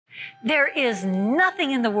There is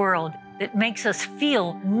nothing in the world that makes us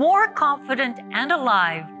feel more confident and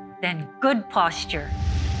alive than good posture.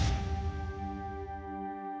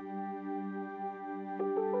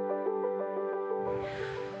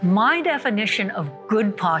 My definition of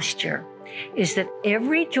good posture is that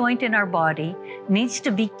every joint in our body needs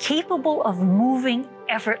to be capable of moving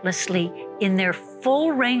effortlessly in their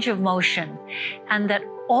full range of motion, and that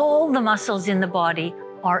all the muscles in the body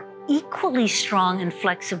are equally strong and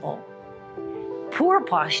flexible. Poor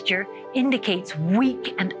posture indicates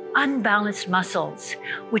weak and unbalanced muscles,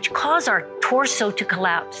 which cause our torso to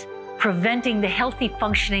collapse, preventing the healthy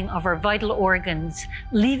functioning of our vital organs,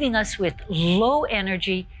 leaving us with low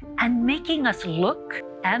energy and making us look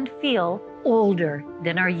and feel older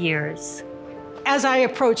than our years. As I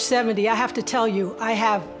approach 70, I have to tell you, I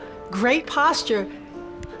have great posture.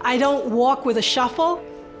 I don't walk with a shuffle,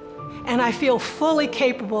 and I feel fully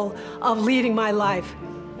capable of leading my life.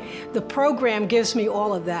 The program gives me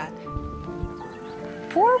all of that.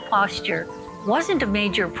 Poor posture wasn't a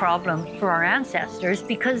major problem for our ancestors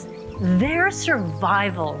because their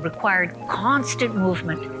survival required constant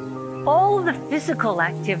movement. All of the physical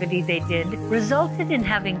activity they did resulted in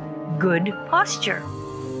having good posture.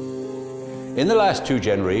 In the last 2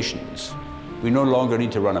 generations, we no longer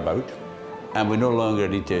need to run about, and we no longer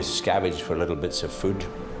need to scavenge for little bits of food.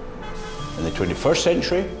 In the 21st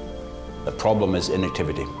century, the problem is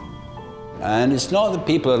inactivity. And it's not that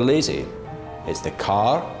people are lazy, it's the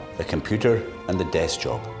car, the computer, and the desk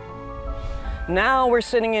job. Now we're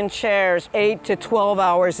sitting in chairs 8 to 12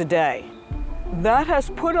 hours a day. That has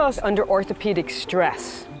put us under orthopedic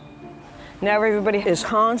stress. Now everybody is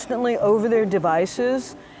constantly over their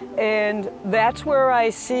devices, and that's where I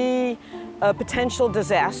see a potential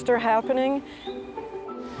disaster happening.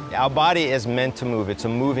 Our body is meant to move. It's a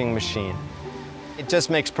moving machine. It just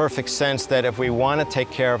makes perfect sense that if we want to take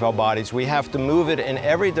care of our bodies, we have to move it in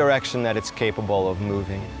every direction that it's capable of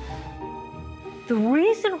moving. The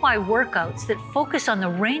reason why workouts that focus on the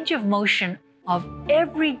range of motion of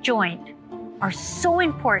every joint are so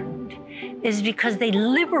important is because they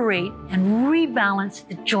liberate and rebalance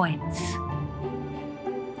the joints.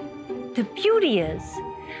 The beauty is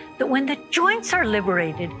that when the joints are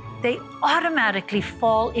liberated, they automatically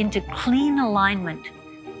fall into clean alignment,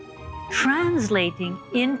 translating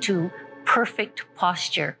into perfect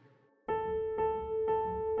posture.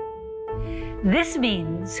 This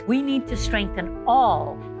means we need to strengthen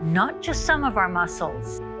all, not just some of our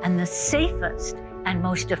muscles. And the safest and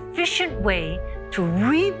most efficient way to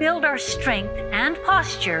rebuild our strength and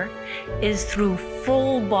posture is through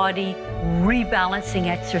full body rebalancing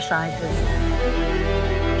exercises.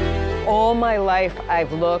 All my life,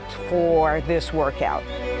 I've looked for this workout.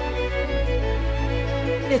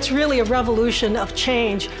 It's really a revolution of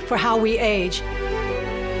change for how we age.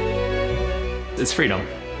 It's freedom.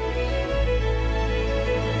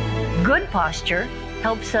 Good posture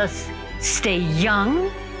helps us stay young,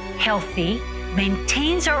 healthy,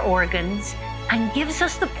 maintains our organs, and gives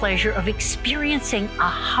us the pleasure of experiencing a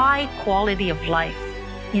high quality of life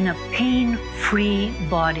in a pain-free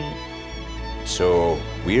body. So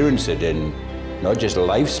we're interested in not just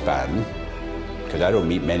lifespan, because I don't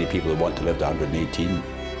meet many people who want to live to 118.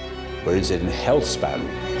 We're interested in health span.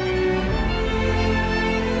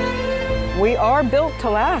 We are built to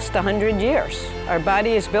last 100 years. Our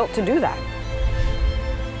body is built to do that.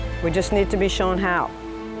 We just need to be shown how.